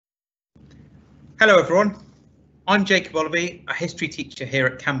Hello everyone, I'm Jacob Oliver, a history teacher here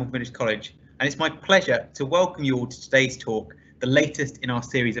at Cambourne Village College, and it's my pleasure to welcome you all to today's talk, the latest in our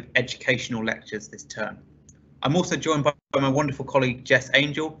series of educational lectures this term. I'm also joined by my wonderful colleague Jess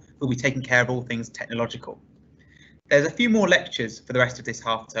Angel, who will be taking care of all things technological. There's a few more lectures for the rest of this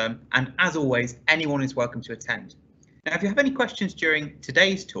half term, and as always, anyone is welcome to attend. Now, if you have any questions during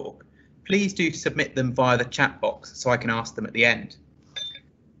today's talk, please do submit them via the chat box so I can ask them at the end.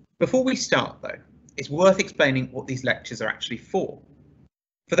 Before we start though, it's worth explaining what these lectures are actually for.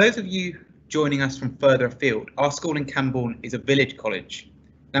 For those of you joining us from further afield, our school in Cambourne is a village college.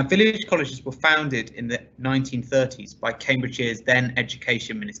 Now, village colleges were founded in the 1930s by Cambridgeshire's then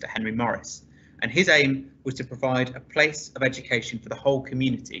Education Minister Henry Morris, and his aim was to provide a place of education for the whole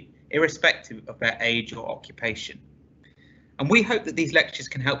community, irrespective of their age or occupation. And we hope that these lectures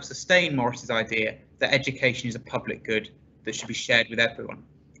can help sustain Morris's idea that education is a public good that should be shared with everyone.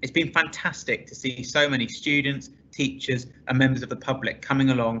 It's been fantastic to see so many students, teachers and members of the public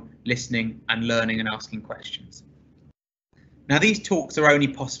coming along, listening and learning and asking questions. Now, these talks are only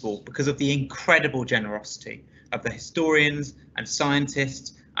possible because of the incredible generosity of the historians and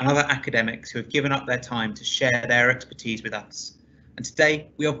scientists and other academics who have given up their time to share their expertise with us. And today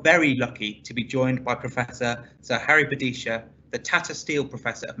we are very lucky to be joined by Professor Sir Harry Bhadeshia, the Tata Steel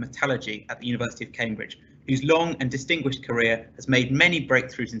Professor of Metallurgy at the University of Cambridge, whose long and distinguished career has made many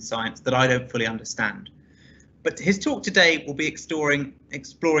breakthroughs in science that I don't fully understand. But his talk today will be exploring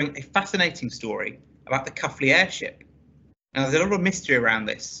a fascinating story about the Cuffley airship. Now, there's a lot of mystery around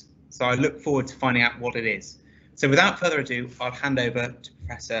this, so I look forward to finding out what it is. So without further ado, I'll hand over to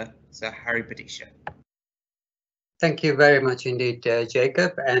Professor Sir Harry Bhadeshia. Thank you very much indeed,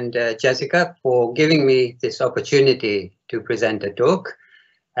 Jacob and Jessica, for giving me this opportunity to present a talk.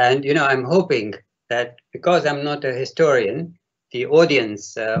 And, I'm hoping that because I'm not a historian, the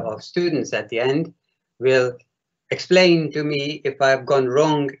audience of students at the end will explain to me if I've gone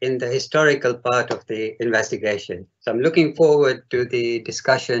wrong in the historical part of the investigation. So I'm looking forward to the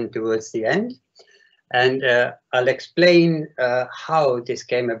discussion towards the end, and I'll explain how this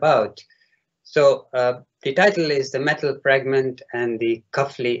came about. So the title is The Metal Fragment and the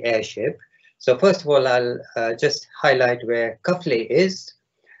Cuffley Airship. So first of all, I'll just highlight where Cuffley is,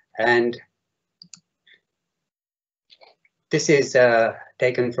 and this is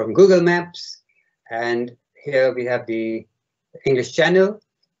taken from Google Maps, and here we have the English Channel,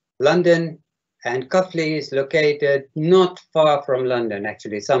 London, and Cuffley is located not far from London,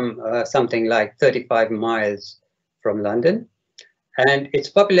 actually, something like 35 miles from London. And its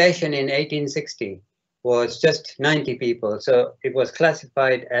population in 1860 was just 90 people, so it was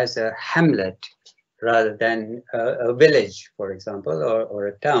classified as a hamlet rather than a village, for example, or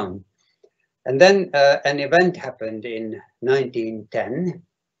a town. And then an event happened in 1910,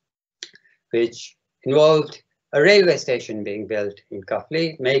 which involved a railway station being built in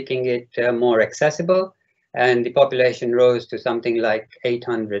Cuffley, making it more accessible, and the population rose to something like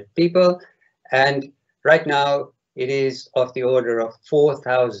 800 people. And right now it is of the order of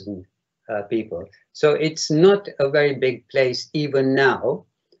 4,000 people. So it's not a very big place even now.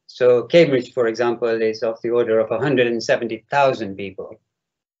 So Cambridge, for example, is of the order of 170,000 people.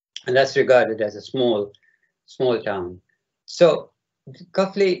 And that's regarded as a small town. So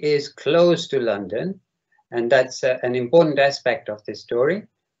Cuffley is close to London, and that's an important aspect of this story,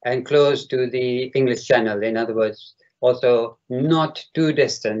 and close to the English Channel. In other words, also not too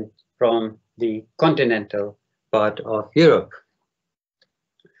distant from the continental part of Europe.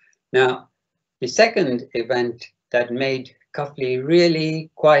 Now, the second event that made Cuffley really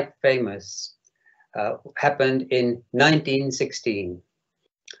quite famous happened in 1916.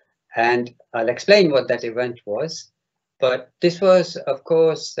 And I'll explain what that event was. But this was, of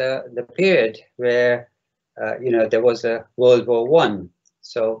course, the period where, there was a World War I.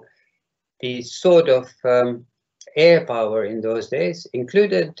 So the sort of air power in those days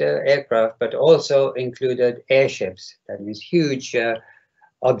included aircraft, but also included airships. That means huge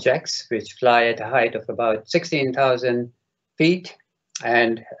objects which fly at a height of about 16,000 feet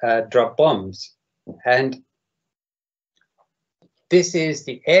and drop bombs. And this is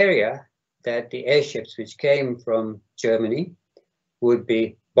the area that the airships which came from Germany would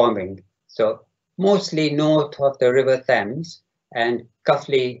be bombing. So mostly north of the River Thames, and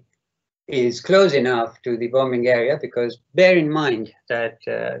Cuffley is close enough to the bombing area because bear in mind that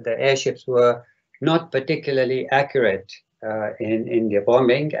the airships were not particularly accurate in their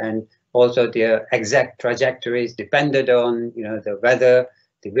bombing, and also their exact trajectories depended on the weather,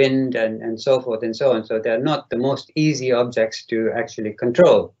 the wind, and so forth and so on. So they're not the most easy objects to actually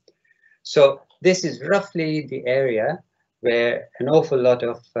control. So this is roughly the area where an awful lot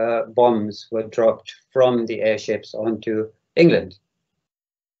of bombs were dropped from the airships onto England.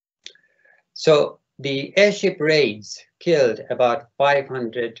 So the airship raids killed about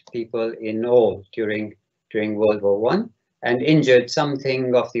 500 people in all during World War I and injured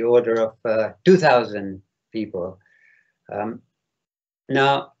something of the order of 2,000 people.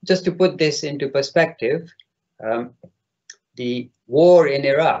 Now, just to put this into perspective, the war in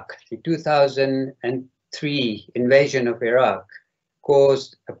Iraq, the 2003 invasion of Iraq,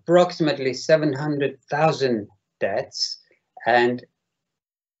 caused approximately 700,000 deaths, and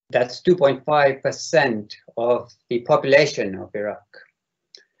that's 2.5% of the population of Iraq.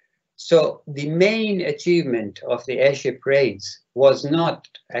 So the main achievement of the airship raids was not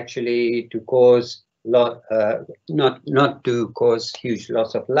actually to cause not to cause huge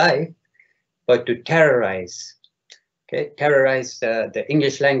loss of life, but to terrorize. Okay, terrorize, the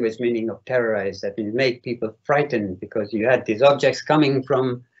English language meaning of terrorize, that means make people frightened, because you had these objects coming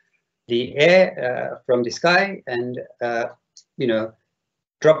from the air, from the sky, and you know,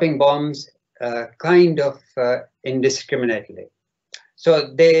 dropping bombs kind of indiscriminately.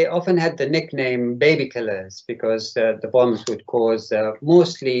 So they often had the nickname baby killers, because the bombs would cause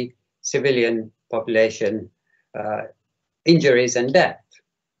mostly civilian population injuries and death.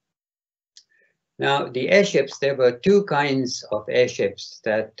 Now, the airships, there were two kinds of airships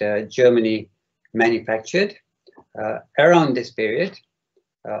that Germany manufactured around this period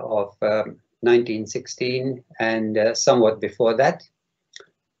of 1916 and somewhat before that.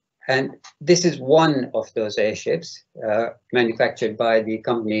 And this is one of those airships manufactured by the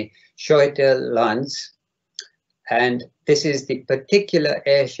company Schoeter-Lanz. And this is the particular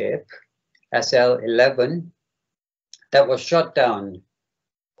airship, SL-11, that was shot down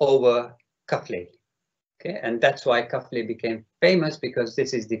over Cuffley. Okay, and that's why Cuffley became famous, because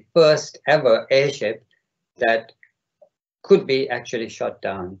this is the first ever airship that could be actually shot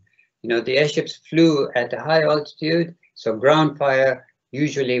down. You know, the airships flew at a high altitude, so ground fire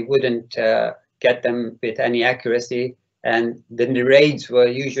usually wouldn't get them with any accuracy, and then the raids were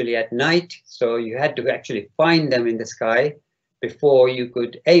usually at night, so you had to actually find them in the sky before you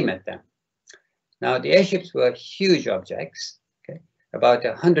could aim at them. Now, the airships were huge objects, okay, about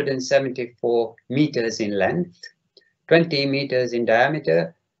 174 meters in length, 20 meters in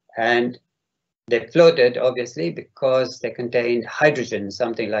diameter, and they floated, obviously, because they contained hydrogen,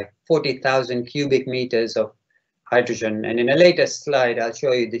 something like 40,000 cubic meters of hydrogen. And in a later slide, I'll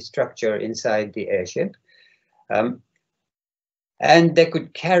show you the structure inside the airship. And they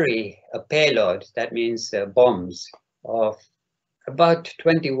could carry a payload, that means bombs, of about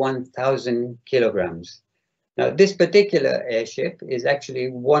 21,000 kilograms. Now, this particular airship is actually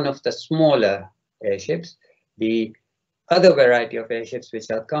one of the smaller airships. The other variety of airships,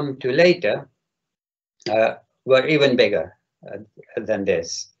 which I'll come to later, were even bigger than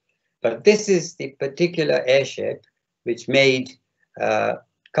this. But this is the particular airship which made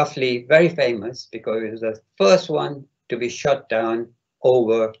Cuffley very famous, because it was the first one to be shot down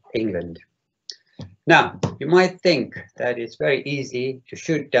over England. Now, you might think that it's very easy to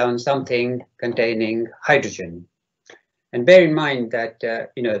shoot down something containing hydrogen. And bear in mind that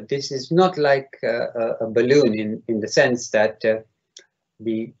you know, this is not like a balloon in the sense that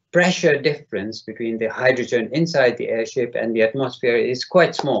the pressure difference between the hydrogen inside the airship and the atmosphere is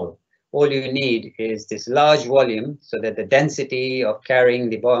quite small. All you need is this large volume, so that the density of carrying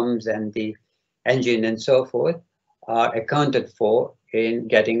the bombs and the engine and so forth are accounted for in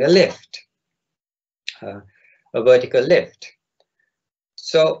getting a lift, a vertical lift.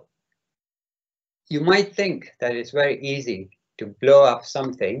 So you might think that it's very easy to blow up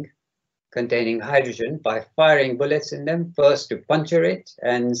something containing hydrogen by firing bullets in them, first to puncture it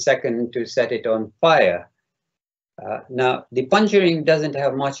and second to set it on fire. Now, the puncturing doesn't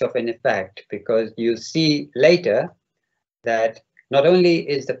have much of an effect, because you see later that not only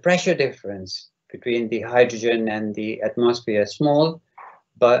is the pressure difference between the hydrogen and the atmosphere small,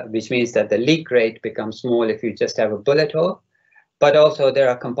 but which means that the leak rate becomes small if you just have a bullet hole, but also there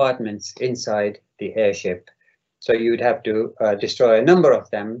are compartments inside the airship. So you'd have to destroy a number of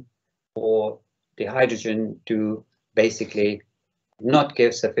them for the hydrogen to basically not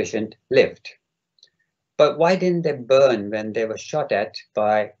give sufficient lift. But why didn't they burn when they were shot at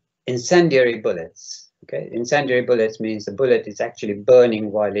by incendiary bullets? Okay, incendiary bullets means the bullet is actually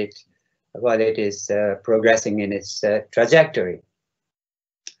burning while it is progressing in its trajectory.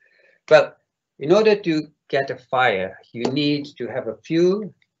 Well, in order to get a fire, you need to have a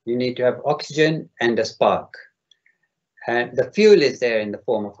fuel, you need to have oxygen and a spark. And the fuel is there in the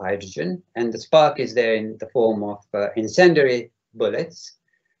form of hydrogen, and the spark is there in the form of incendiary bullets.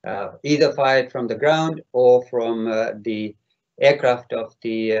 either fired from the ground or from the aircraft of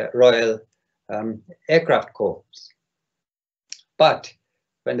the Royal Aircraft Corps. But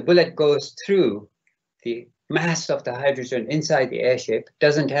when the bullet goes through, the mass of the hydrogen inside the airship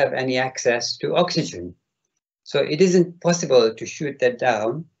doesn't have any access to oxygen. So it isn't possible to shoot them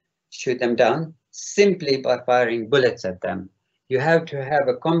down simply by firing bullets at them. You have to have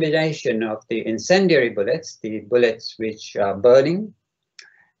a combination of the incendiary bullets, the bullets which are burning,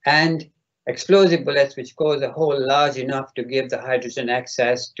 and explosive bullets which cause a hole large enough to give the hydrogen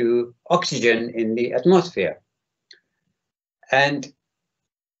access to oxygen in the atmosphere. And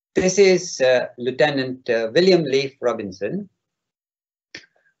this is Lieutenant William Leaf Robinson,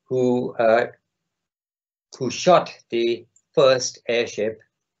 who shot the first airship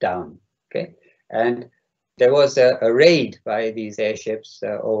down. Okay, and there was a raid by these airships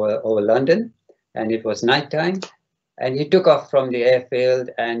over London, and it was nighttime, and he took off from the airfield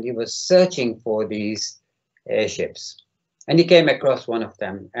and he was searching for these airships, and he came across one of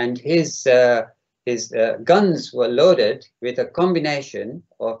them, and his guns were loaded with a combination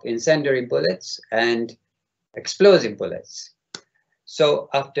of incendiary bullets and explosive bullets. So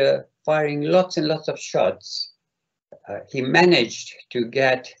after firing lots and lots of shots, he managed to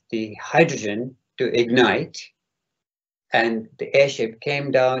get the hydrogen to ignite, and the airship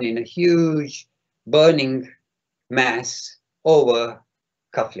came down in a huge burning mass over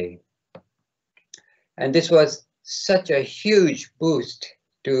Cuffley. And this was such a huge boost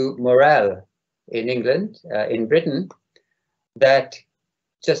to morale in England, in Britain, that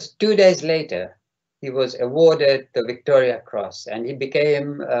just 2 days later, he was awarded the Victoria Cross, and he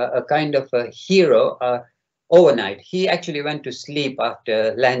became a kind of a hero overnight. He actually went to sleep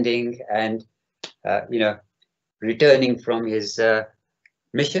after landing and, returning from his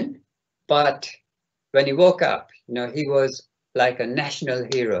mission. But when he woke up, he was like a national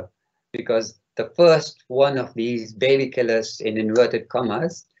hero, because the first one of these baby killers, in inverted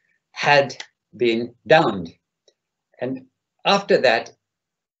commas, had been downed. And after that,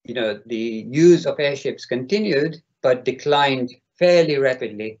 the use of airships continued, but declined fairly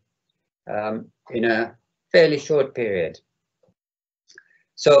rapidly in a fairly short period.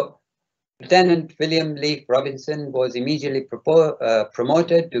 So Lieutenant William Leaf Robinson was immediately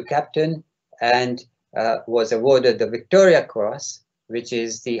promoted to captain and was awarded the Victoria Cross, which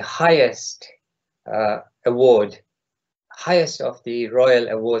is the highest award, highest of the royal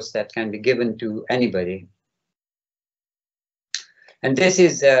awards that can be given to anybody. And this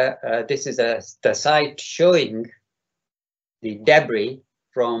is the site showing the debris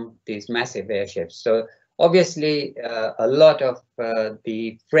from these massive airships. So obviously, a lot of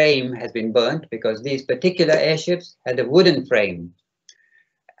the frame has been burnt, because these particular airships had a wooden frame.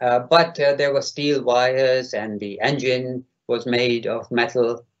 But there were steel wires, and the engine was made of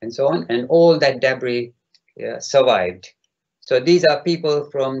metal and so on, and all that debris survived. So these are people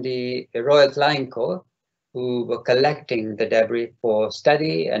from the Royal Flying Corps who were collecting the debris for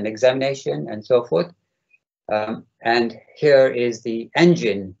study and examination and so forth. And here is the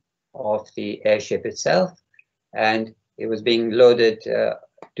engine of the airship itself, and it was being loaded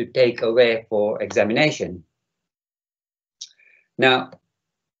to take away for examination. Now,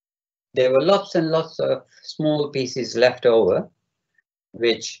 there were lots and lots of small pieces left over,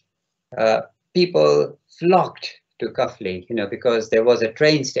 which people flocked to Cuffley, because there was a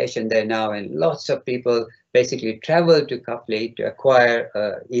train station there now, and lots of people basically traveled to Cuffley to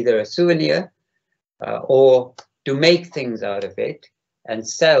acquire either a souvenir or to make things out of it and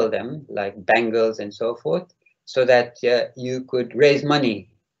sell them, like bangles and so forth, so that you could raise money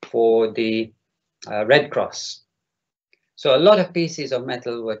for the Red Cross. So a lot of pieces of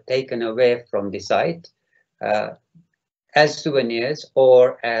metal were taken away from the site as souvenirs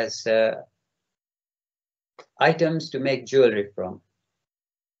or as items to make jewelry from.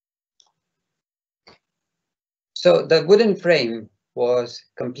 So the wooden frame was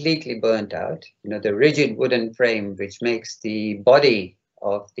completely burnt out, the rigid wooden frame which makes the body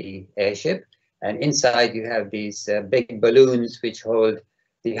of the airship, and inside you have these big balloons which hold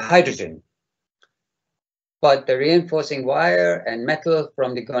the hydrogen. But the reinforcing wire and metal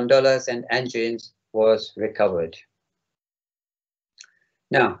from the gondolas and engines was recovered.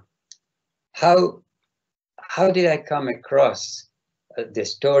 Now, how did I come across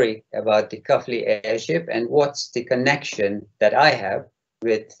this story about the Cuffley airship, and what's the connection that I have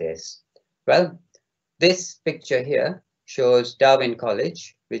with this? Well, this picture here shows Darwin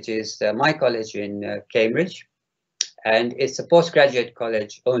College, which is my college in Cambridge, and it's a postgraduate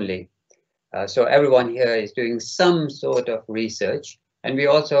college only. So everyone here is doing some sort of research, and we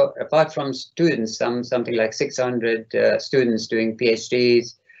also, apart from students, something like 600 students doing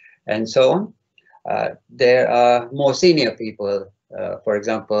PhDs, and so on. There are more senior people, for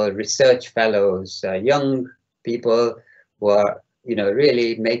example, research fellows, young people who are,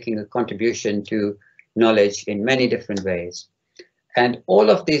 really making a contribution to knowledge in many different ways. And all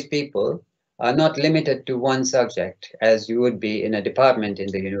of these people are not limited to one subject, as you would be in a department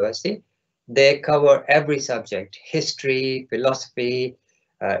in the university. They cover every subject: history, philosophy,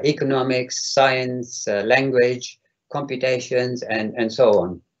 economics, science, language, computations, and so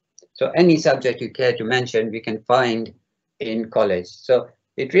on. So any subject you care to mention, we can find in college. So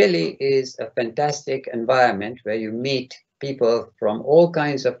it really is a fantastic environment where you meet people from all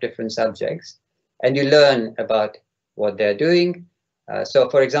kinds of different subjects and you learn about what they're doing. So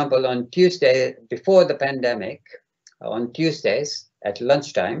for example, on Tuesday, before the pandemic, on Tuesdays at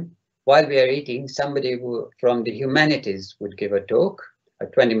lunchtime, while we are eating, somebody from the humanities would give a talk, a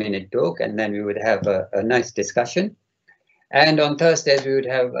 20-minute talk, and then we would have a nice discussion. And on Thursdays, we would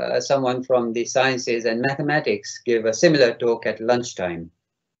have someone from the sciences and mathematics give a similar talk at lunchtime.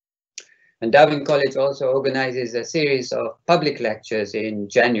 And Darwin College also organizes a series of public lectures in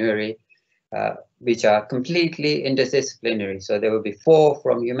January, which are completely interdisciplinary. So there will be 4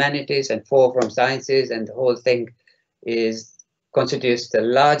 from humanities and 4 from sciences, and the whole thing constitutes the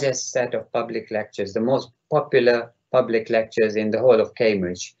largest set of public lectures, the most popular public lectures in the whole of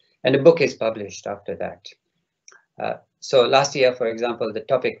Cambridge. And a book is published after that. So last year, for example, the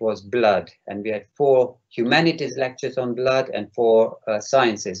topic was blood, and we had 4 humanities lectures on blood and 4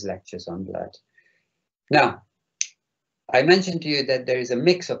 sciences lectures on blood. Now, I mentioned to you that there is a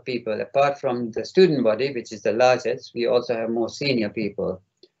mix of people. Apart from the student body, which is the largest, we also have more senior people.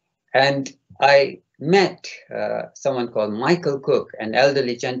 And I met someone called Michael Cook, an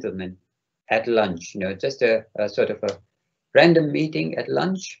elderly gentleman, at lunch, just a sort of a random meeting at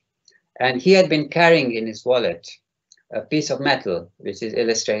lunch. And he had been carrying in his wallet a piece of metal, which is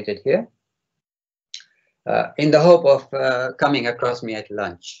illustrated here, in the hope of coming across me at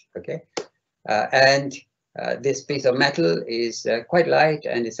lunch. Okay, and this piece of metal is quite light,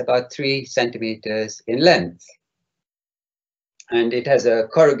 and it's about 3 centimeters in length, and it has a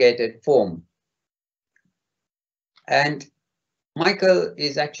corrugated form. And Michael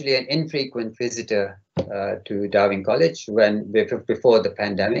is actually an infrequent visitor to Darwin College before the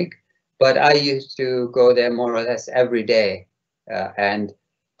pandemic. But I used to go there more or less every day and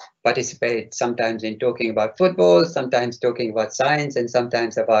participate sometimes in talking about football, sometimes talking about science, and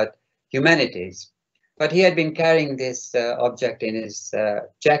sometimes about humanities. But he had been carrying this object in his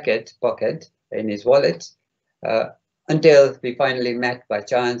jacket pocket, in his wallet, until we finally met by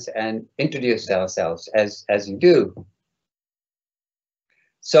chance and introduced ourselves, as you do.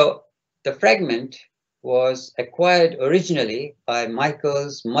 So the fragment was acquired originally by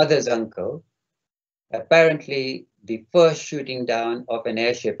Michael's mother's uncle, apparently the first shooting down of an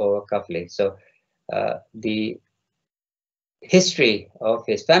airship over Cuffley. So the history of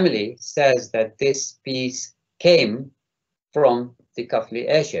his family says that this piece came from the Cuffley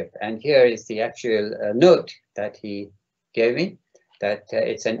airship. And here is the actual note that he gave me, that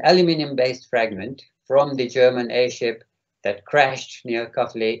it's an aluminium-based fragment from the German airship that crashed near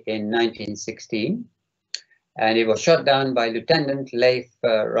Cuffley in 1916. And it was shot down by Lieutenant Leif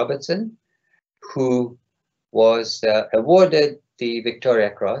Robertson, who was awarded the Victoria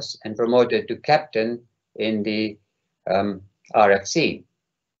Cross and promoted to captain in the RFC,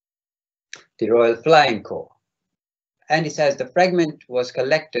 the Royal Flying Corps. And he says the fragment was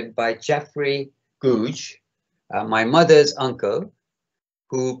collected by Geoffrey Googe, my mother's uncle,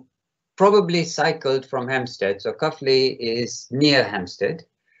 who probably cycled from Hampstead. So Cuffley is near Hampstead.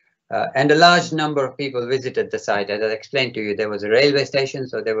 And a large number of people visited the site. As I explained to you, there was a railway station,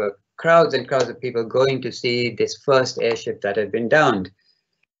 so there were crowds and crowds of people going to see this first airship that had been downed.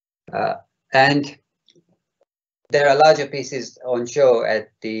 And there are larger pieces on show at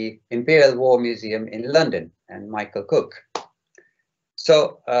the Imperial War Museum in London, and Michael Cook.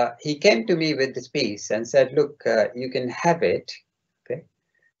 So he came to me with this piece and said, look, you can have it. Okay.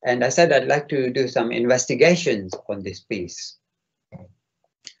 And I said, I'd like to do some investigations on this piece.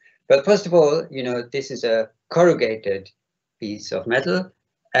 But first of all, this is a corrugated piece of metal.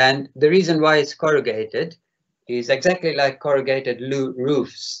 And the reason why it's corrugated is exactly like corrugated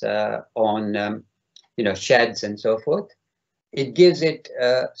roofs on, sheds and so forth. It gives it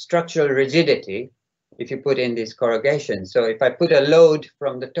structural rigidity if you put in this corrugation. So if I put a load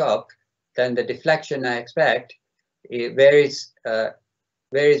from the top, then the deflection I expect varies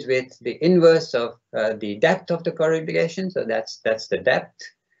with the inverse of the depth of the corrugation. So that's the depth.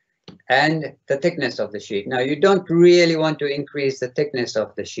 And the thickness of the sheet. Now, you don't really want to increase the thickness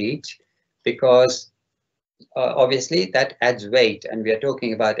of the sheet because obviously that adds weight, and we are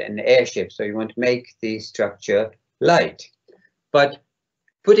talking about an airship, so you want to make the structure light. But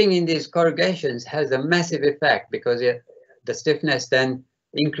putting in these corrugations has a massive effect, because the stiffness then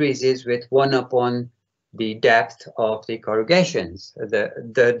increases with 1 upon the depth of the corrugations.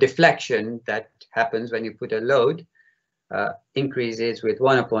 The deflection that happens when you put a load increases with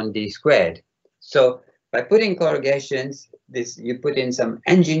 1 upon d squared. So by putting corrugations, you put in some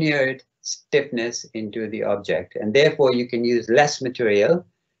engineered stiffness into the object, and therefore you can use less material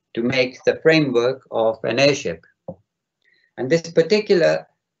to make the framework of an airship. And this particular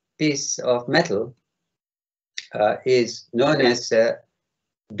piece of metal is known as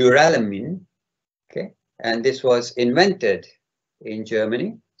duralumin, okay? And this was invented in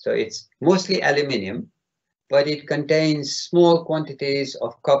Germany. So it's mostly aluminium, but it contains small quantities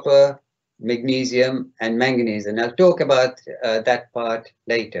of copper, magnesium, and manganese. And I'll talk about that part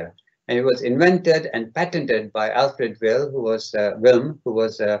later. And it was invented and patented by Alfred Wilm, who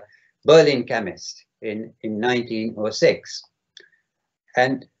was a Berlin chemist in 1906.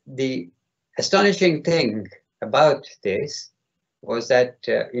 And the astonishing thing about this was that,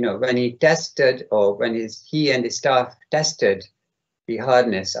 when he tested, or when he and his staff tested the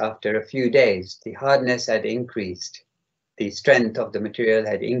hardness after a few days, the hardness had increased. The strength of the material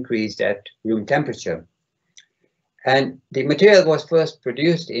had increased at room temperature. And the material was first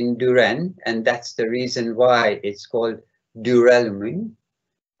produced in Duren, and that's the reason why it's called duralumin,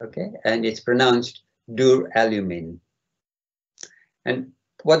 okay? And it's pronounced duralumin. And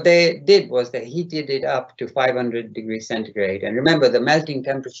what they did was they heated it up to 500 degrees centigrade. And remember, the melting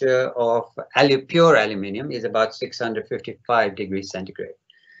temperature of pure aluminium is about 655 degrees centigrade.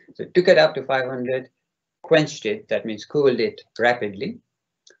 So took it up to 500, quenched it, that means cooled it rapidly.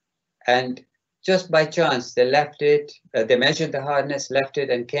 And just by chance, they left it, they measured the hardness, left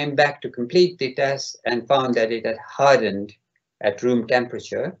it, and came back to complete the test and found that it had hardened at room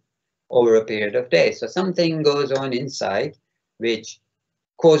temperature over a period of days. So something goes on inside which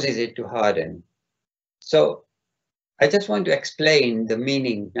causes it to harden. So I just want to explain the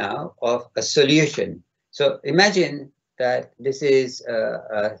meaning now of a solution. So imagine that this is,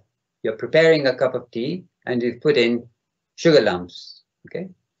 you're preparing a cup of tea and you've put in sugar lumps, okay?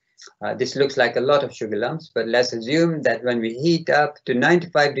 This looks like a lot of sugar lumps, but let's assume that when we heat up to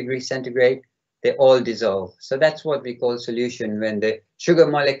 95 degrees centigrade, they all dissolve. So that's what we call solution, when the sugar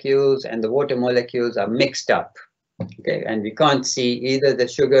molecules and the water molecules are mixed up, okay? And we can't see either the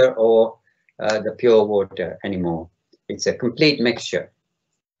sugar or the pure water anymore. It's a complete mixture.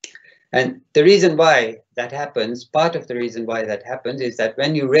 And the reason why that happens, part of the reason why that happens, is that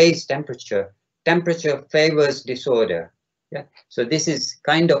when you raise temperature, temperature favors disorder. Yeah, so this is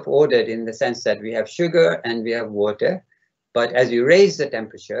kind of ordered in the sense that we have sugar and we have water, but as you raise the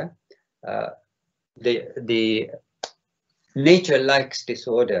temperature, the nature likes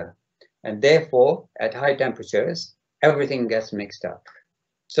disorder, and therefore at high temperatures everything gets mixed up.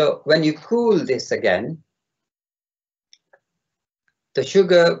 So when you cool this again, the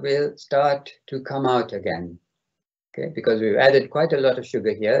sugar will start to come out again, okay? Because we've added quite a lot of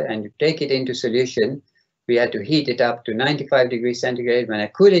sugar here, and you take it into solution. We had to heat it up to 95 degrees centigrade. When I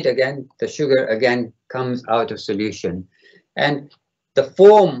cool it again, the sugar again comes out of solution. And the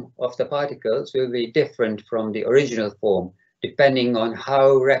form of the particles will be different from the original form, depending on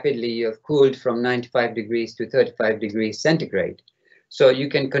how rapidly you've cooled from 95 degrees to 35 degrees centigrade. So you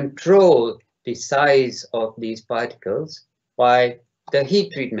can control the size of these particles by the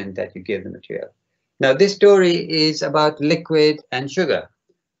heat treatment that you give the material. Now, this story is about liquid and sugar,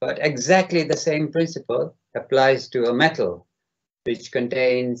 but exactly the same principle applies to a metal which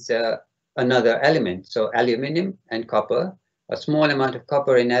contains another element. So aluminium and copper, a small amount of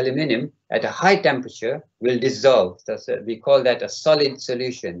copper in aluminium at a high temperature will dissolve. We call that a solid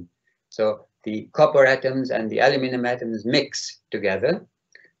solution. So the copper atoms and the aluminium atoms mix together,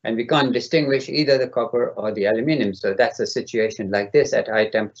 and we can't distinguish either the copper or the aluminium. So that's a situation like this at high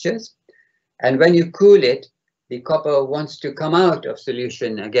temperatures. And when you cool it, the copper wants to come out of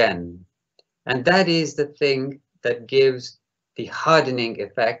solution again. And that is the thing that gives the hardening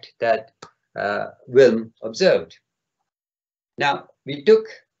effect that Wilm observed. Now, we took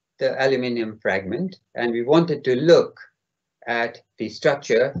the aluminium fragment and we wanted to look at the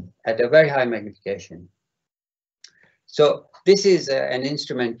structure at a very high magnification. So this is an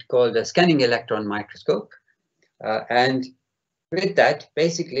instrument called a scanning electron microscope. And with that,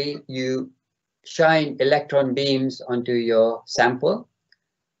 basically, you shine electron beams onto your sample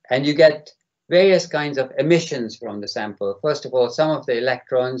and you get various kinds of emissions from the sample. First of all, some of the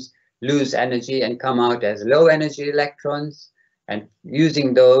electrons lose energy and come out as low energy electrons. And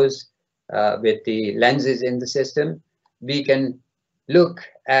using those, with the lenses in the system, we can look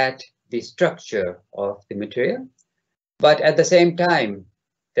at the structure of the material. But at the same time,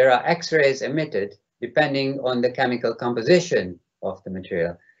 there are X-rays emitted depending on the chemical composition of the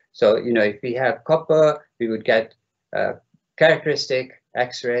material. So, if we have copper, we would get characteristic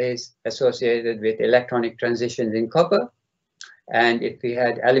X-rays associated with electronic transitions in copper. And if we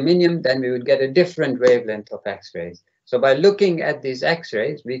had aluminium, then we would get a different wavelength of X-rays. So by looking at these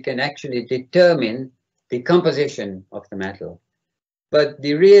X-rays, we can actually determine the composition of the metal. But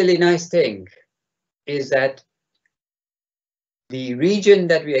the really nice thing is that the region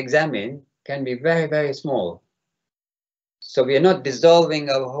that we examine can be very, very small. So we are not dissolving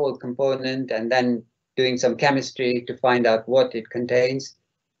our whole component and then doing some chemistry to find out what it contains,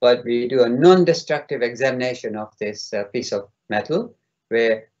 but we do a non-destructive examination of this piece of metal,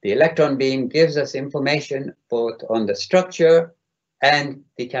 where the electron beam gives us information both on the structure and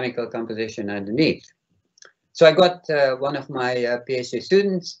the chemical composition underneath. So I got one of my PhD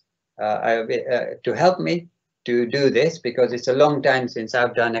students to help me to do this, because it's a long time since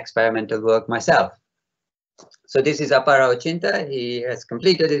I've done experimental work myself. So this is Apara Ochinta. He has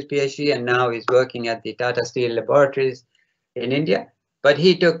completed his PhD and now he's working at the Tata Steel laboratories in India. But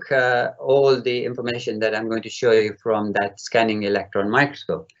he took all the information that I'm going to show you from that scanning electron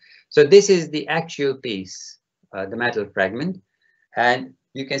microscope. So this is the actual piece, the metal fragment. And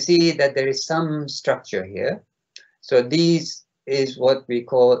you can see that there is some structure here. So this is what we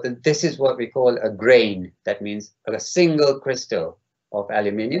call a grain. That means a single crystal of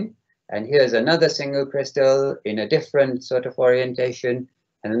aluminium. And here's another single crystal in a different sort of orientation,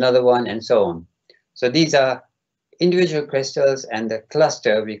 and another one, and so on. So these are individual crystals, and the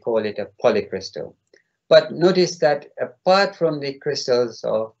cluster, we call it a polycrystal. But notice that apart from the crystals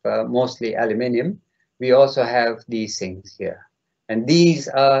of mostly aluminium, we also have these things here. And these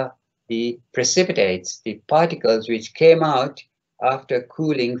are the precipitates, the particles which came out after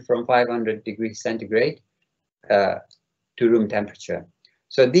cooling from 500 degrees centigrade to room temperature.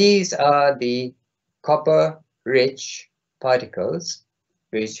 So these are the copper-rich particles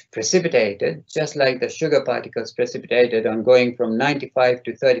which precipitated, just like the sugar particles precipitated on going from 95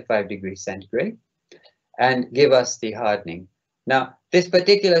 to 35 degrees centigrade, and give us the hardening. Now, this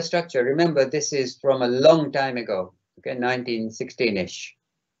particular structure, remember, this is from a long time ago, okay, 1916-ish.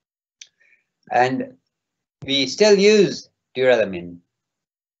 And we still use duralumin,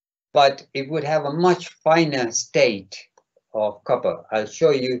 but it would have a much finer state of copper. I'll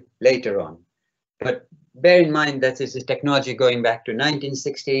show you later on. But bear in mind that this is technology going back to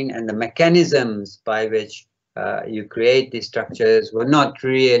 1916, and the mechanisms by which you create these structures were not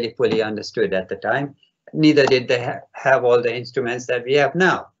really fully understood at the time. Neither did they have all the instruments that we have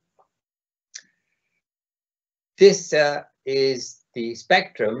now. This is the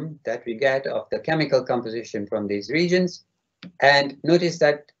spectrum that we get of the chemical composition from these regions. And notice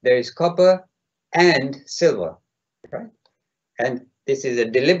that there is copper and silver, right? And this is a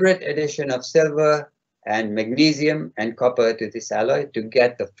deliberate addition of silver and magnesium and copper to this alloy to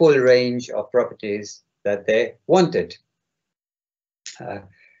get the full range of properties that they wanted.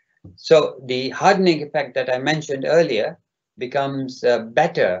 So the hardening effect that I mentioned earlier becomes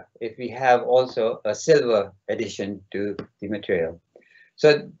better if we have also a silver addition to the material.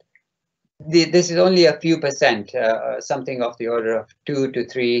 So this is only a few percent, something of the order of 2 to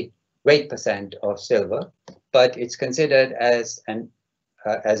 3 weight percent of silver, but it's considered as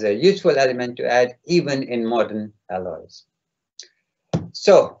a useful element to add even in modern alloys.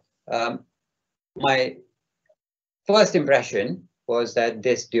 So my first impression was that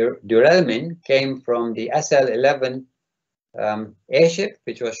this duralumin came from the SL-11 airship,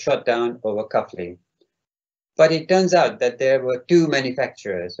 which was shot down over Cuffley. But it turns out that there were two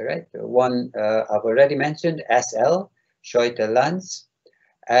manufacturers, right? One I've already mentioned, SL, Scheuter-Lanz,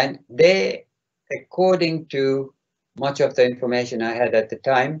 and they, according to much of the information I had at the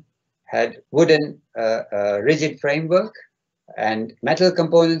time, had wooden rigid framework and metal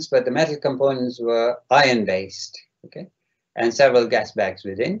components, but the metal components were iron-based, okay, and several gas bags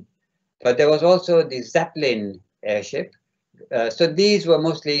within. But there was also the Zeppelin airship. So these were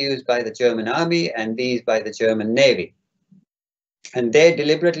mostly used by the German army and these by the German Navy. And they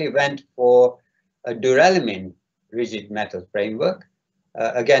deliberately went for a duralumin rigid metal framework,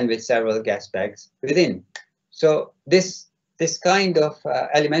 again with several gas bags within. So this kind of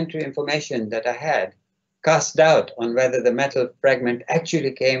elementary information that I had cast doubt on whether the metal fragment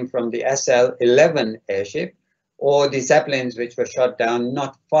actually came from the SL-11 airship or the Zeppelins which were shot down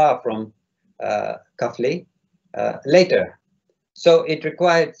not far from Cuffley later. So it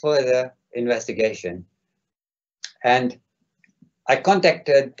required further investigation. And I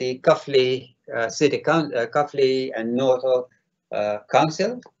contacted the Cuffley Cuffley and Northall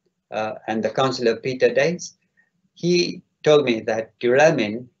Council and the councillor Peter Dace. He told me that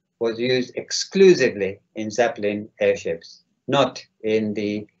duralumin was used exclusively in Zeppelin airships, not in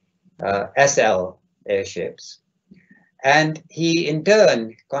the SL airships. And he in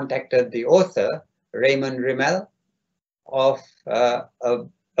turn contacted the author, Raymond Rimmel, of a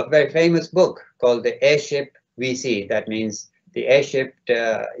very famous book called The Airship VC. That means the airship,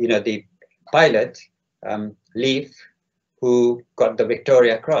 the pilot, Leaf, who got the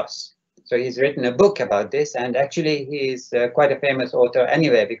Victoria Cross. So he's written a book about this, and actually he's quite a famous author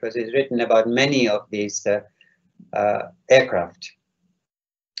anyway, because he's written about many of these aircraft.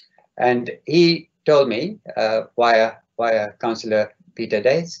 And he told me via Councillor Peter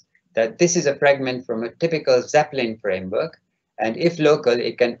Dace that this is a fragment from a typical Zeppelin framework, and if local,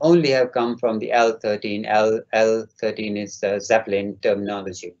 it can only have come from the L13. L13 is Zeppelin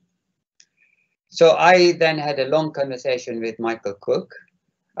terminology. So I then had a long conversation with Michael Cook,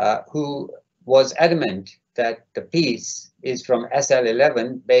 who was adamant that the piece is from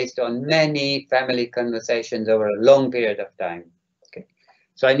SL11 based on many family conversations over a long period of time. Okay.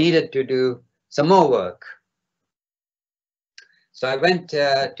 So I needed to do some more work. So I went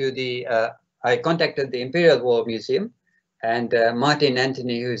I contacted the Imperial War Museum, and Martin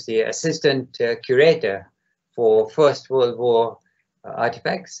Anthony, who's the assistant curator for First World War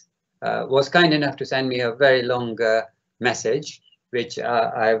artifacts, was kind enough to send me a very long message, which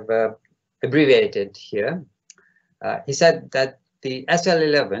I've abbreviated here. He said that the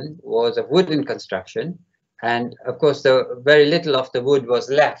SL11 was a wooden construction, and of course, very little of the wood was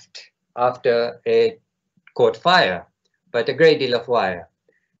left after it caught fire, but a great deal of wire.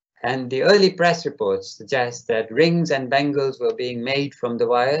 And the early press reports suggest that rings and bangles were being made from the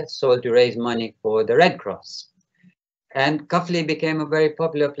wire, sold to raise money for the Red Cross. And Cuffley became a very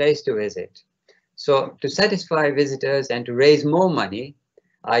popular place to visit. So to satisfy visitors and to raise more money,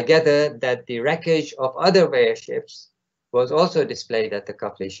 I gathered that the wreckage of other airships was also displayed at the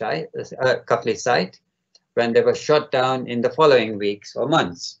Cuffley site when they were shot down in the following weeks or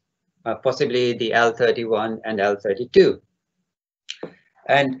months, possibly the L31 and L32.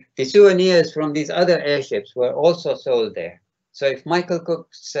 And the souvenirs from these other airships were also sold there. So if Michael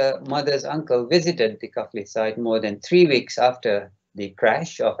Cook's mother's uncle visited the Cuffley site more than 3 weeks after the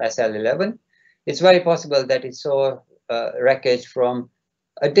crash of SL11, it's very possible that he saw wreckage from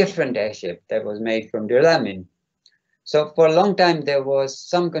a different airship that was made from duralumin. So for a long time, there was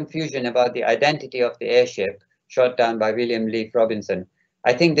some confusion about the identity of the airship shot down by William Leaf Robinson.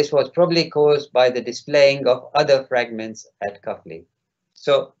 I think this was probably caused by the displaying of other fragments at Cuffley.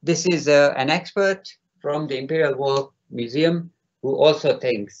 So this is an expert from the Imperial War Museum who also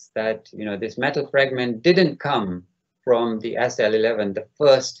thinks that this metal fragment didn't come from the SL11, the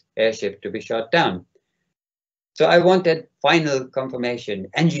first airship to be shot down. So I wanted final confirmation,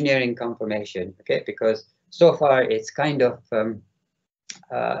 engineering confirmation, okay, because so far it's kind of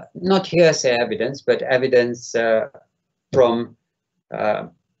not hearsay evidence, but evidence from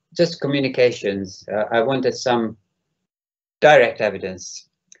just communications. I wanted some direct evidence.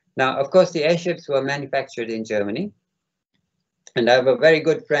 Now, of course, the airships were manufactured in Germany, and I have a very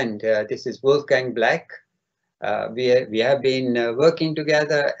good friend. This is Wolfgang Black. We have been working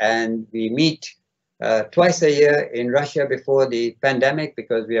together, and we meet twice a year in Russia before the pandemic,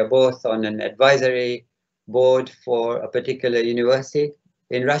 because we are both on an advisory board for a particular university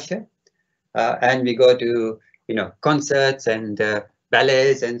in Russia, and we go to concerts and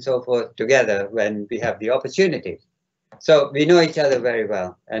ballets and so forth together when we have the opportunity. So we know each other very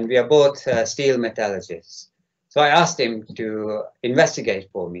well, and we are both steel metallurgists. So I asked him to investigate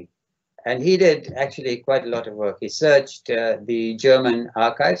for me, and he did actually quite a lot of work. He searched the German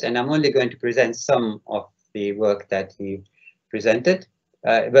archives, and I'm only going to present some of the work that he presented,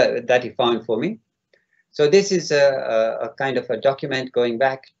 that he found for me. So this is a kind of a document going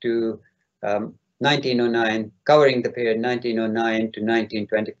back to 1909, covering the period 1909 to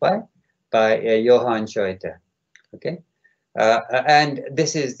 1925 by Johann Scheuter. Okay, and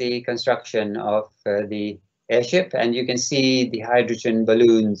this is the construction of the airship, and you can see the hydrogen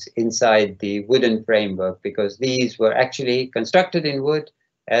balloons inside the wooden framework, because these were actually constructed in wood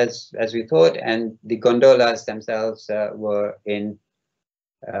as we thought, and the gondolas themselves were in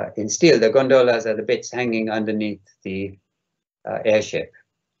steel. The gondolas are the bits hanging underneath the airship.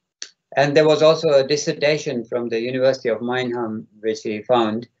 And there was also a dissertation from the University of Mannheim, which he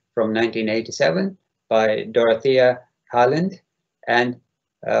found from 1987 by Dorothea Harland, and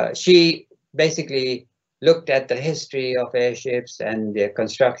she basically looked at the history of airships and their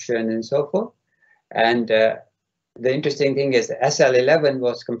construction and so forth. And the interesting thing is SL11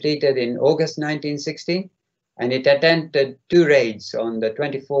 was completed in August 1960, and it attempted 2 raids on the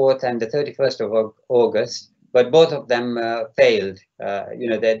 24th and the 31st of August, but both of them failed.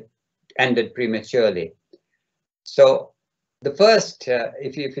 They ended prematurely. So the first,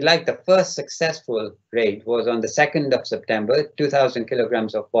 if you like, the first successful raid was on the 2nd of September, 2,000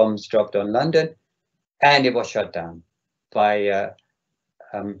 kilograms of bombs dropped on London, and it was shot down by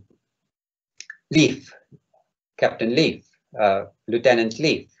Leaf, Captain Leaf, Lieutenant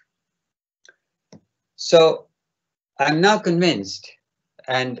Leaf. So I'm now convinced,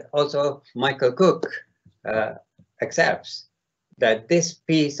 and also Michael Cook accepts, that this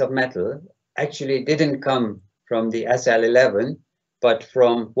piece of metal actually didn't come from the SL11, but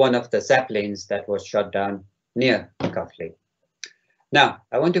from one of the Zeppelins that was shot down near Cuffley. Now,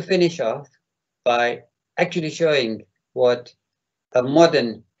 I want to finish off by actually showing what a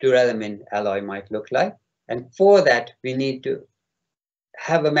modern duralumin alloy might look like. And for that, we need to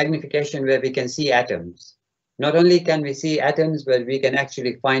have a magnification where we can see atoms. Not only can we see atoms, but we can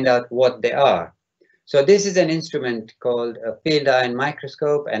actually find out what they are. So this is an instrument called a field ion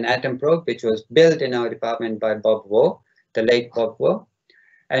microscope, an atom probe, which was built in our department by Bob Waugh, the late Bob Waugh.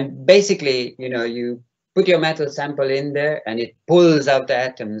 And basically, you put your metal sample in there and it pulls out the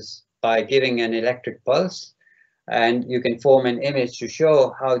atoms by giving an electric pulse. And you can form an image to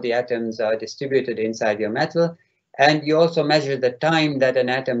show how the atoms are distributed inside your metal. And you also measure the time that an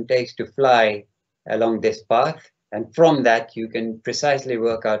atom takes to fly along this path. And from that, you can precisely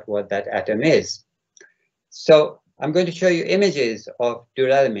work out what that atom is. So I'm going to show you images of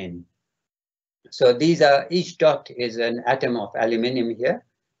duralumin. So these are, each dot is an atom of aluminium here,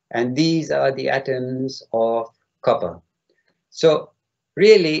 and these are the atoms of copper. So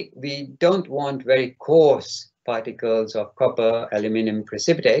really, we don't want very coarse particles of copper aluminum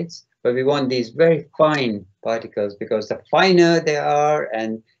precipitates, but we want these very fine particles, because the finer they are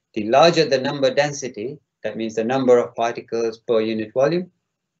and the larger the number density, that means the number of particles per unit volume,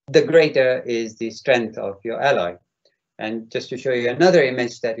 the greater is the strength of your alloy. And just to show you another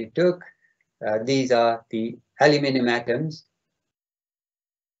image that we took, these are the aluminum atoms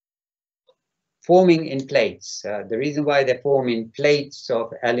forming in plates. The reason why they form in plates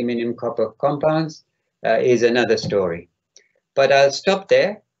of aluminum copper compounds is another story. But I'll stop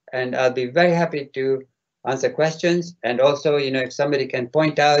there, and I'll be very happy to answer questions. And also, if somebody can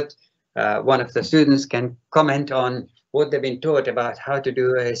point out, one of the students can comment on what they've been taught about how to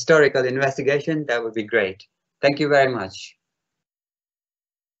do a historical investigation, that would be great. Thank you very much.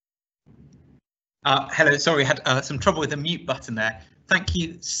 Hello, sorry, I had some trouble with the mute button there. Thank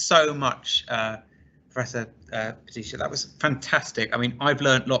you so much, Professor Bhadeshia. That was fantastic. I mean, I've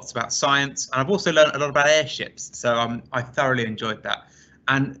learned lots about science, and I've also learned a lot about airships, so I thoroughly enjoyed that.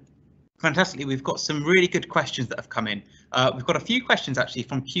 And fantastically, we've got some really good questions that have come in. We've got a few questions actually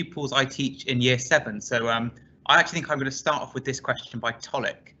from pupils I teach in year 7. So I actually think I'm going to start off with this question by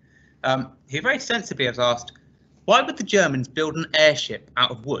Tolik. He very sensibly has asked, why would the Germans build an airship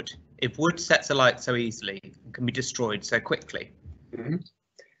out of wood if wood sets alight so easily and can be destroyed so quickly?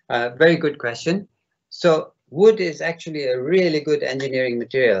 Mm-hmm. Very good question. So wood is actually a really good engineering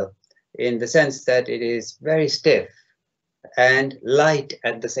material in the sense that it is very stiff and light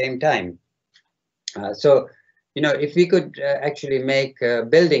at the same time. So, if we could actually make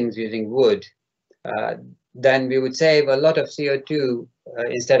buildings using wood, then we would save a lot of CO2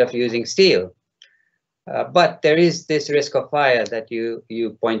 instead of using steel. But there is this risk of fire that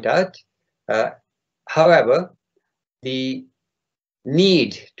you point out. However, the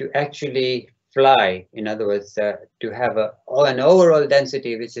need to actually fly, in other words, to have an overall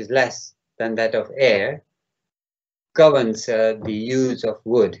density which is less than that of air, governs the use of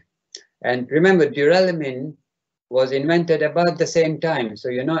wood. And remember, duralumin was invented about the same time, so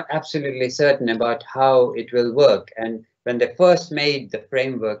you're not absolutely certain about how it will work. And when they first made the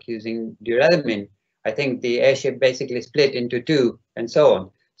framework using duralumin, I think the airship basically split into 2 and so on.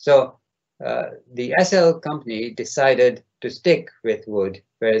 So the SL company decided to stick with wood,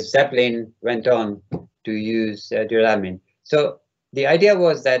 whereas Zeppelin went on to use duralumin. So the idea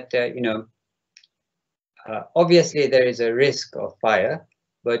was that, obviously there is a risk of fire,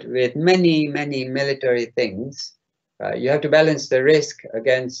 but with many military things, you have to balance the risk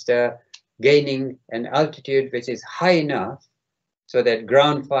against gaining an altitude which is high enough so that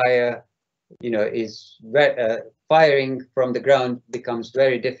ground fire, is firing from the ground becomes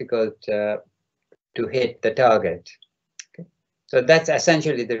very difficult to hit the target. Okay. So that's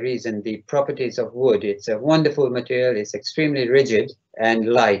essentially the reason, the properties of wood. It's a wonderful material, it's extremely rigid and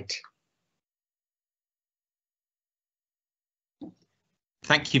light.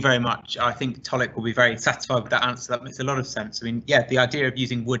 Thank you very much. I think Tolik will be very satisfied with that answer. That makes a lot of sense. I mean, yeah, the idea of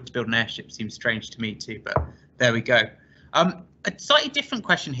using wood to build an airship seems strange to me too, but there we go. A slightly different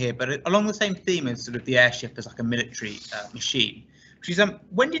question here, but along the same theme as sort of the airship as like a military machine, which is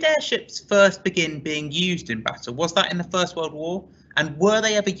when did airships first begin being used in battle? Was that in the First World War? And were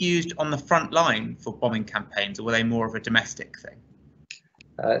they ever used on the front line for bombing campaigns, or were they more of a domestic thing?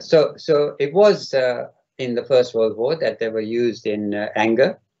 So it was in the First World War that they were used in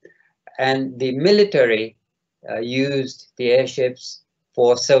anger, and the military used the airships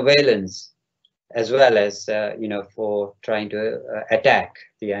for surveillance as well as for trying to attack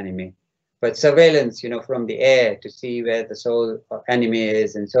the enemy. But surveillance, from the air to see where the sole enemy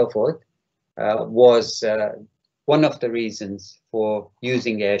is and so forth, was one of the reasons for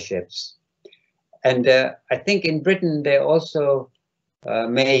using airships. And I think in Britain they also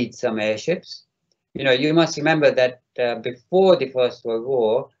made some airships. You must remember that before the First World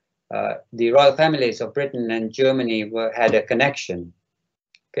War, the royal families of Britain and Germany had a connection.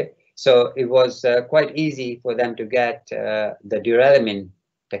 Okay, so it was quite easy for them to get the duralumin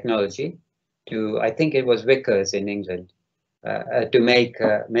technology to, I think it was Vickers in England, to make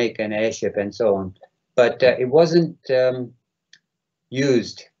an airship and so on. But it wasn't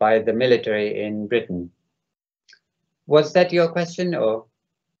used by the military in Britain. Was that your question, or?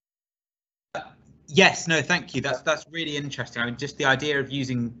 Yes, no, thank you. That's really interesting. I mean, just the idea of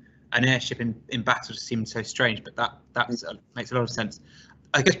using an airship in battle seems so strange, but that makes a lot of sense.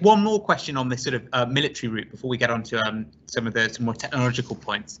 I guess one more question on this sort of military route before we get on to some more technological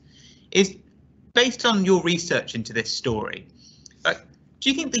points is, based on your research into this story, do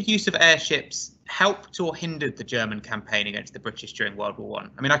you think the use of airships helped or hindered the German campaign against the British during World War I?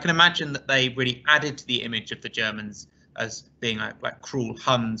 I mean, I can imagine that they really added to the image of the Germans as being like cruel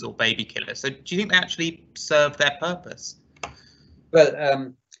Huns or baby killers. So do you think they actually served their purpose?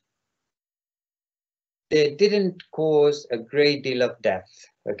 Well, they didn't cause a great deal of death.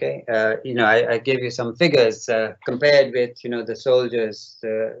 Okay, I gave you some figures compared with the soldiers,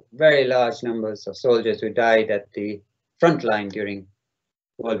 very large numbers of soldiers who died at the front line during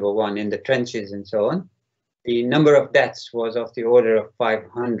World War I in the trenches and so on. The number of deaths was of the order of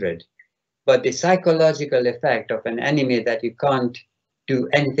 500. But the psychological effect of an enemy that you can't do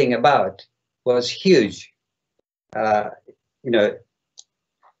anything about was huge.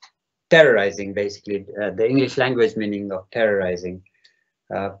 Terrorizing, basically, the English language meaning of terrorizing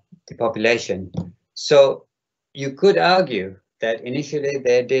the population. So you could argue that initially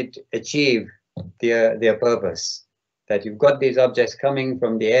they did achieve their purpose, that you've got these objects coming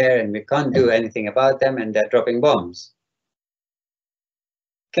from the air and we can't do anything about them and they're dropping bombs.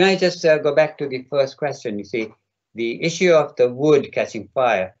 Can I just go back to the first question? You see, the issue of the wood catching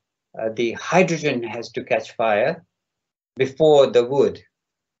fire, the hydrogen has to catch fire before the wood.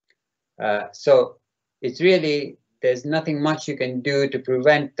 So it's really, there's nothing much you can do to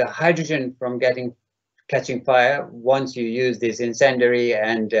prevent the hydrogen from catching fire once you use these incendiary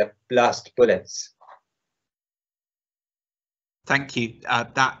and blast bullets. Thank you.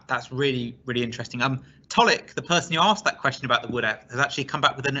 That's really interesting. Tolik, the person who asked that question about the wood, has actually come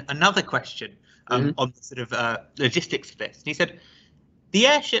back with another question on the sort of logistics of this. And he said, the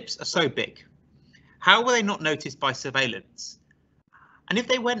airships are so big. How were they not noticed by surveillance? And if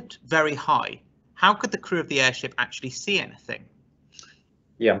they went very high, how could the crew of the airship actually see anything?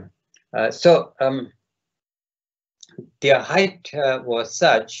 Yeah. So their height was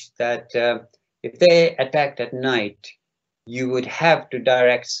such that if they attacked at night, you would have to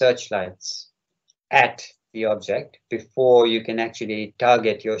direct searchlights at the object before you can actually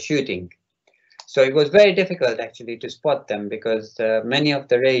target your shooting. So it was very difficult actually to spot them because many of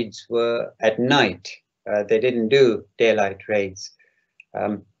the raids were at night. They didn't do daylight raids.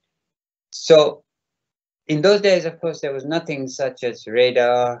 So in those days, of course, there was nothing such as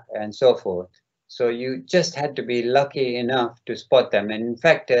radar and so forth. So you just had to be lucky enough to spot them. And in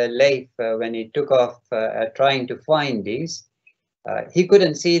fact, Leif, when he took off trying to find these, he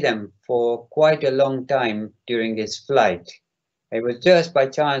couldn't see them for quite a long time during his flight. It was just by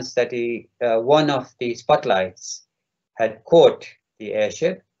chance that one of the spotlights had caught the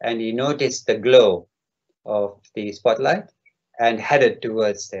airship and he noticed the glow of the spotlight and headed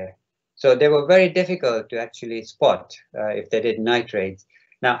towards there. So they were very difficult to actually spot if they did night raids.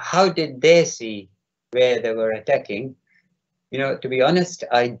 Now, how did they see where they were attacking? To be honest,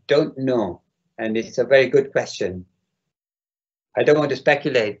 I don't know. And it's a very good question. I don't want to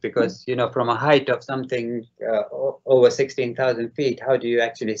speculate because, from a height of something over 16,000 feet, how do you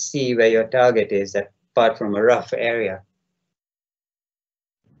actually see where your target is apart from a rough area?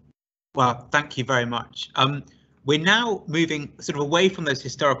 Well, thank you very much. We're now moving sort of away from those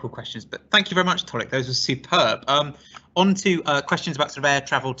historical questions, but thank you very much, Tolek. Those were superb. On to questions about sort of air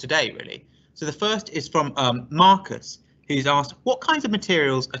travel today, really. So the first is from Marcus, who's asked, what kinds of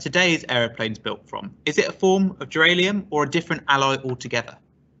materials are today's aeroplanes built from? Is it a form of duralium or a different alloy altogether?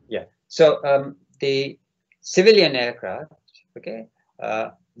 Yeah, so the civilian aircraft, okay,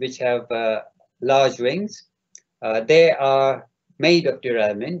 which have large wings, they are made of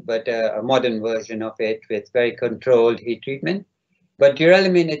duralumin, but a modern version of it with very controlled heat treatment. But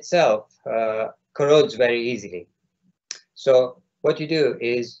duralumin itself corrodes very easily. So what you do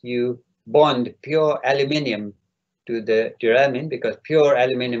is you bond pure aluminium to the duralumin, because pure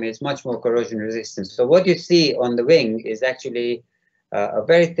aluminium is much more corrosion resistant. So what you see on the wing is actually a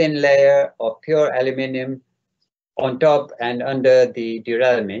very thin layer of pure aluminium on top and under the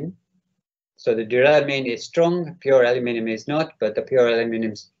duralumin. So the duralumin is strong, pure aluminium is not, but the pure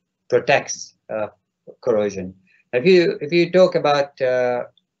aluminium protects corrosion. If you talk about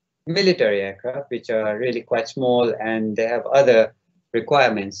military aircraft, which are really quite small and they have other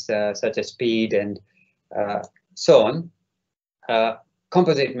requirements such as speed and so on,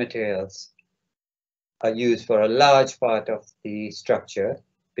 composite materials are used for a large part of the structure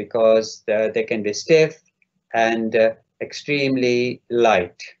because they can be stiff and extremely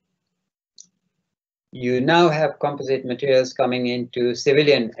light. You now have composite materials coming into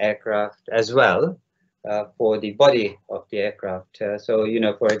civilian aircraft as well for the body of the aircraft. So, you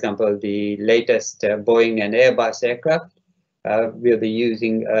know, for example, the latest Boeing and Airbus aircraft will be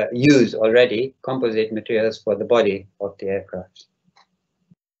use already composite materials for the body of the aircraft.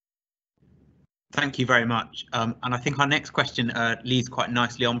 Thank you very much. And I think our next question leads quite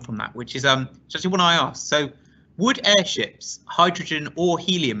nicely on from that, which is actually one I asked. So, would airships, hydrogen or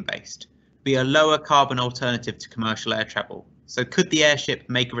helium based, be a lower carbon alternative to commercial air travel? So could the airship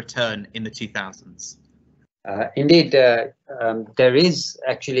make a return in the 2000s? Indeed, there is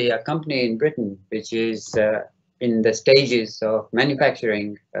actually a company in Britain which is in the stages of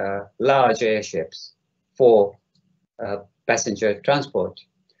manufacturing large airships for passenger transport.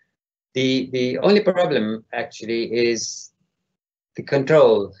 The only problem actually is the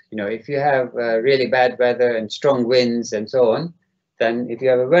control. You know, if you have really bad weather and strong winds and so on, then if you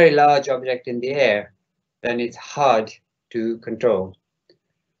have a very large object in the air, then it's hard to control.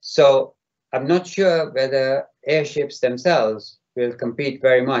 So I'm not sure whether airships themselves will compete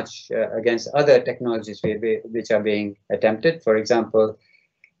very much against other technologies which are being attempted. For example,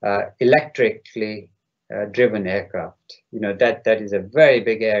 electrically driven aircraft. You know, that is a very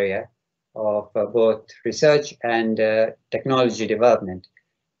big area of both research and technology development.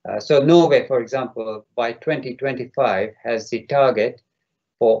 So Norway, for example, by 2025 has the target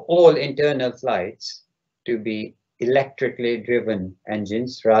for all internal flights to be electrically driven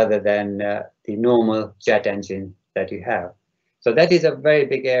engines rather than the normal jet engine that you have. So that is a very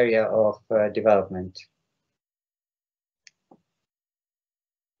big area of development.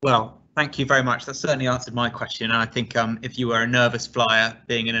 Well, thank you very much. That certainly answered my question. And I think if you were a nervous flyer,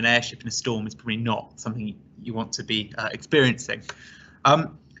 being in an airship in a storm is probably not something you want to be experiencing.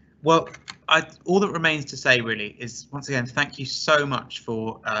 Well, all that remains to say really is, once again, thank you so much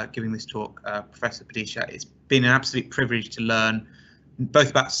for giving this talk, Professor Bhadeshia. It's been an absolute privilege to learn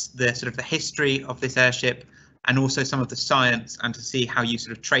both about the sort of the history of this airship and also some of the science, and to see how you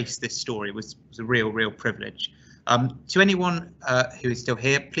sort of trace this story was a real privilege. To anyone who is still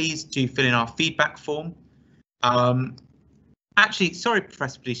here, please do fill in our feedback form. Actually, sorry,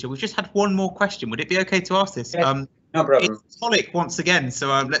 Professor Bhadeshia, we've just had one more question. Would it be okay to ask this? Yes. No problem. It's Tolek once again, so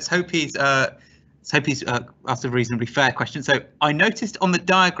let's hope he's asked a reasonably fair question. So I noticed on the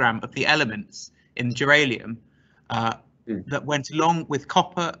diagram of the elements in duralium that went along with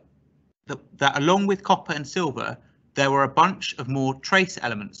copper, that along with copper and silver, there were a bunch of more trace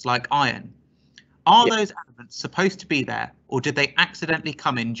elements like iron. Are those elements supposed to be there, or did they accidentally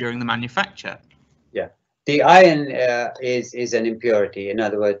come in during the manufacture? Yeah, the iron is an impurity. In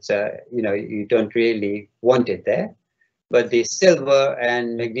other words, you know, you don't really want it there. But the silver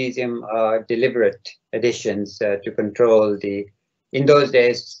and magnesium are deliberate additions to control in those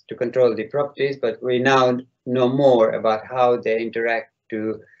days, to control the properties. But we now know more about how they interact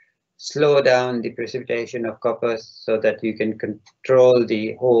to slow down the precipitation of copper so that you can control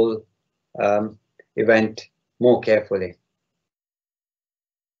the whole event more carefully.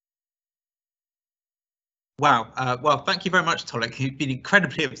 Wow. Well, thank you very much, Tolek. You've been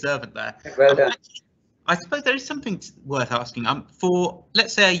incredibly observant there. Well done. I suppose there is something worth asking. For,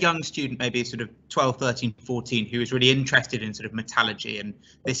 let's say, a young student, maybe sort of 12, 13, 14, who is really interested in sort of metallurgy and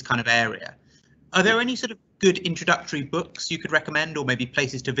this kind of area. Are there any sort of good introductory books you could recommend, or maybe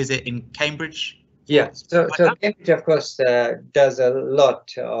places to visit in Cambridge Yeah, so Cambridge, of course, does a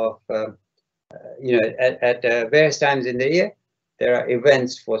lot of, at various times in the year, there are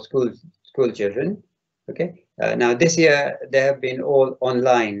events for school children. Okay, now this year they have been all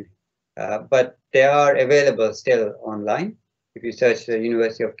online, but they are available still online if you search the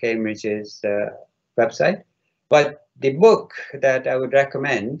University of Cambridge's website. But the book that I would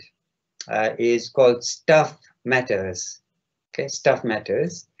recommend is called Stuff Matters. Okay, Stuff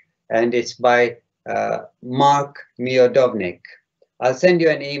Matters, and it's by Mark Miodovnik. I'll send you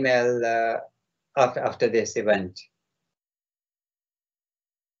an email after this event.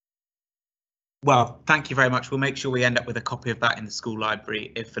 Well, thank you very much. We'll make sure we end up with a copy of that in the school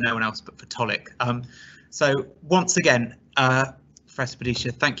library, if for no one else but for Tolik. So once again, Professor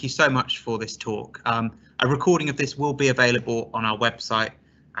Bhadeshia, thank you so much for this talk. A recording of this will be available on our website,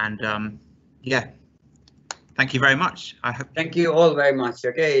 and yeah, thank you very much. Thank you all very much.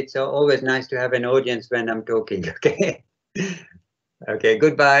 Okay, it's always nice to have an audience when I'm talking. Okay. Okay,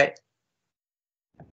 goodbye.